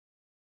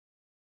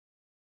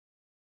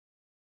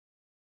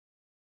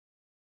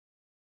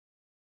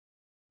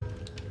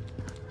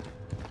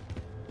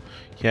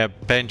Yeah,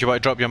 Ben, do you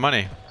want to drop your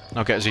money?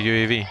 I'll get us a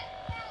UAV.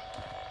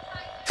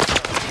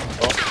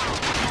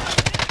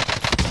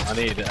 I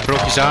need it. Broke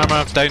his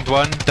armour, downed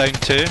one, down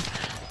two.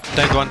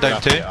 Downed one,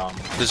 down two.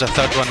 There's a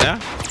third one there.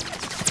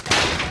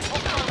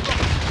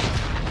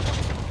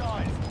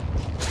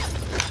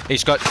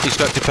 He's got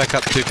to pick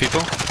up 2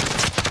 people.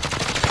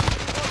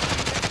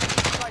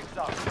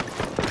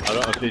 I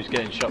don't know if he's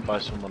getting shot by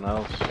someone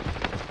else.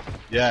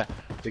 Yeah,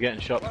 they're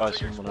getting shot by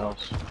someone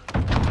else.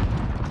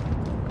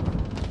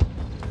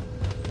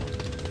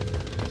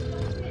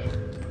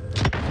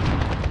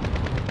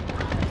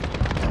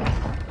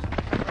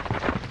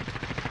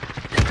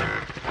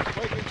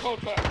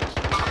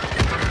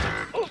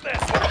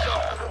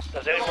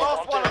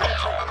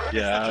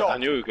 Yeah, I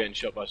knew we were getting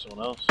shot by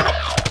someone else.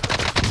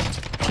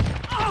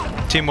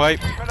 Team wipe.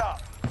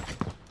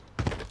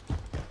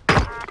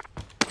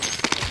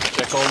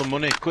 Check all the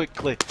money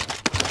quickly.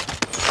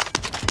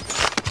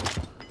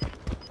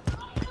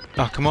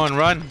 Oh, come on,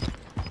 run.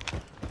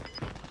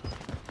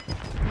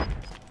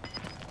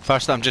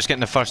 First, I'm just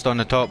getting the first on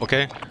the top,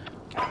 okay?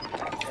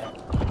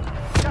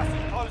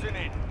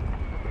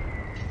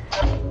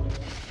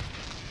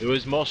 There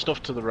was more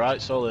stuff to the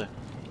right, Solly.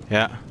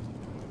 Yeah.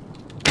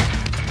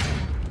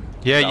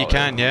 Yeah, you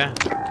can, yeah.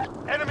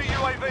 Enemy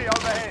UAV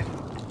overhead.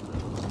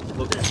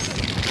 Look.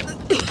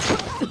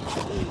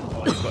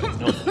 Oh, you've got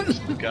enough. It's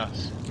the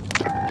gas.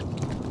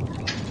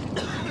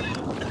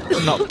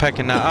 I'm not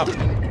picking that up.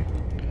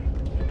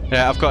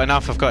 Yeah, I've got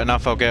enough, I'll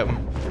get them.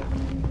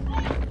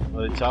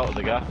 Well, it's out of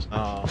the gas.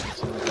 No,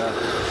 it's in the gas.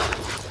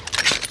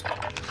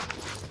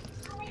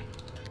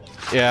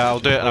 Yeah, I'll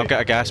do it and I'll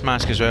get a gas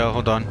mask as well,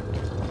 hold on.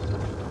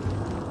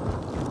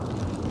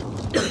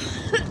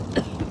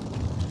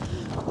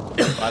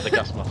 Buy the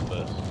gas mask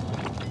first.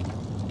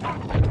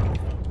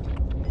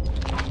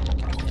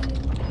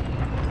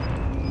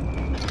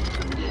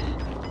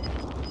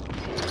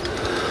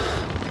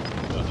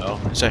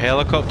 There's a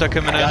helicopter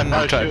coming in.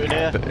 Try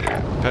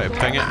to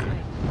ping it.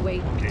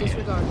 Wait,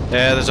 disregard.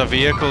 Yeah, there's a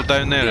vehicle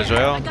down there as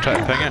well. Try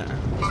to ping it.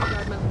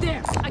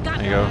 There, I got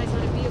There you go. eyes on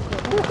a vehicle.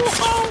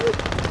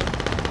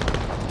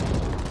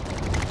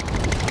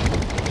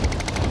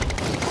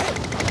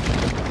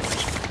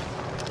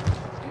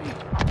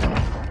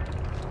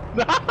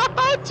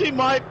 Team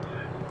wipe!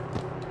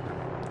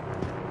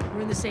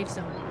 We're in the safe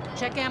zone.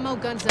 Check ammo,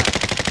 guns up.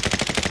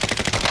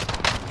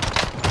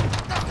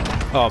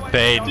 Oh,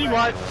 Ben.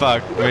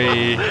 Fuck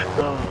me.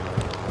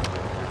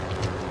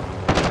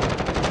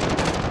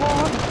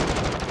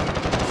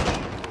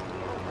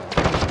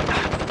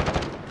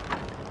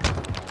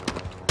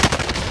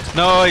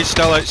 No, he's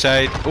still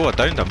outside. Oh, I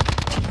downed him.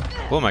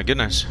 Oh my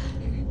goodness.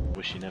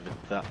 Wish he never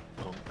did that.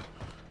 Punk.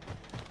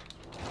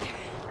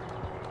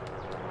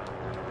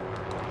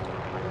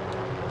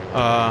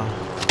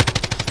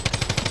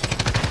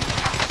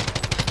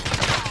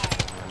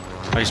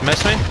 Oh, he's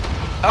missed me?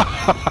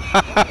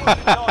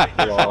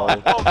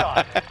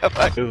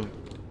 Ooh.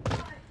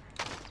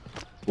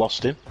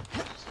 Lost him.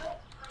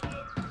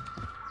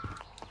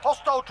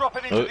 Hostile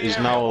dropping into Oh, the he's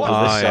area. now over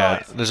Oh this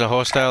yeah, side. there's a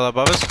hostile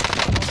above us.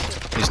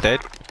 He's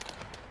dead.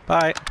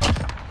 Bye. Wait,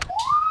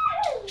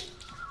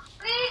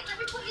 let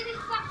me put you this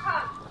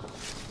backpack.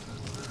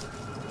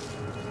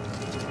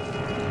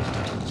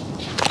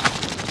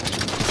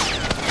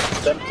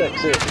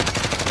 Semtex it.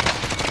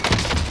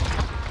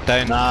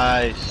 Down.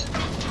 Nice.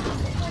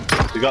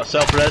 We got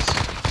self-res.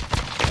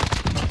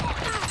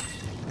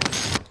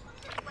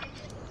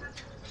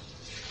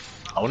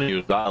 I want to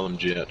use that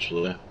LMG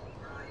actually.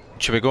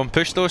 Should we go and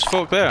push those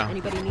folk there?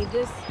 Anybody need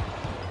this?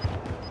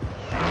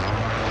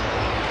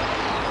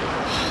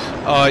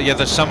 Oh yeah,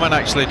 there's someone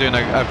actually doing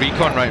a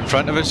recon right in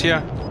front of us here.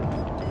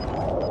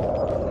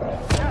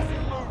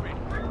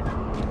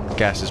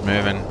 Gas is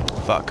moving.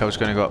 Fuck, I was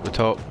going to go up the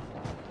top.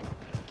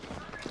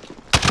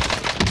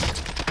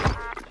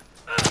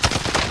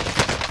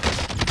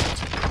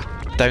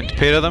 Down to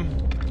pair of them.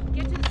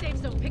 Get to the safe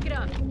zone, pick it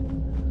up.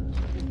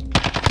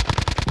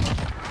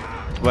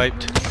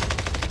 Wiped.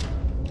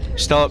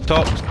 Still up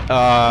top.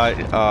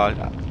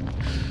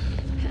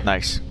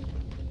 Nice.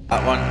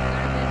 That one.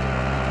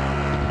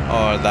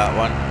 Or that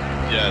one.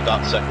 Yeah,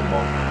 that second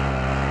one.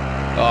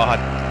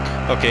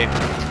 Oh, okay.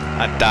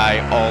 I die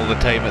all the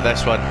time at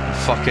this one. I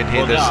fucking hate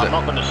Well, this. no, I'm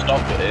not going to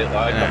stop at it,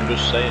 like, Yeah. I'm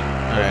just saying.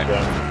 Alright. That's where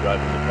I'm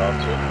driving the car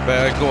to.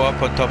 Better go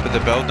up on top of the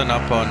building,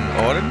 up on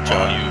orange.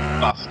 Oh, Or? you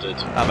bastard.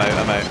 I'm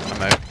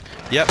out.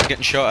 Yep,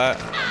 getting shot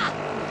at.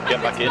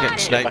 Get back in. Getting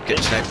sniped,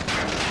 getting sniped.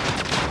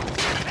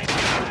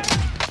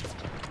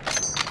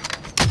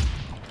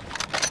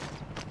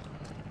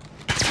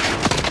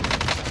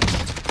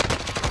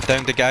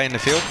 Downed the guy in the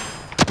field.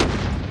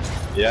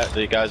 Yeah,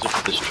 the guys up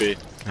at this tree.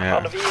 Yeah.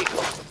 On the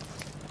vehicle.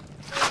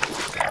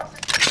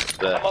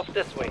 There. I'm off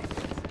this way.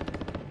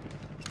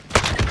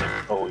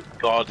 Oh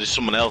god, there's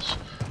someone else.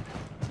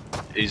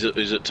 He's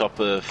at top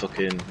of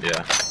fucking,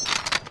 yeah.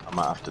 I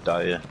might have to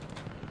die here.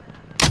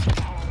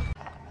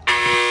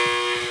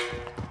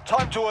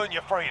 Time to earn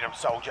your freedom,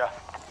 soldier.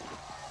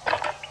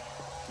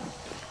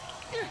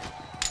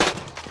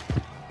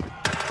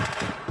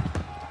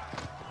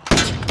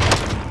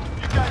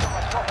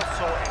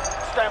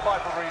 Stand by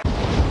for read.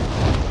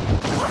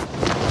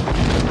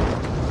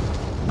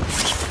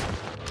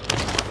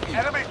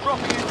 Enemy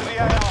dropping into the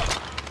AR.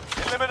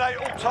 Eliminate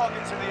all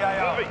targets in the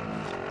AR.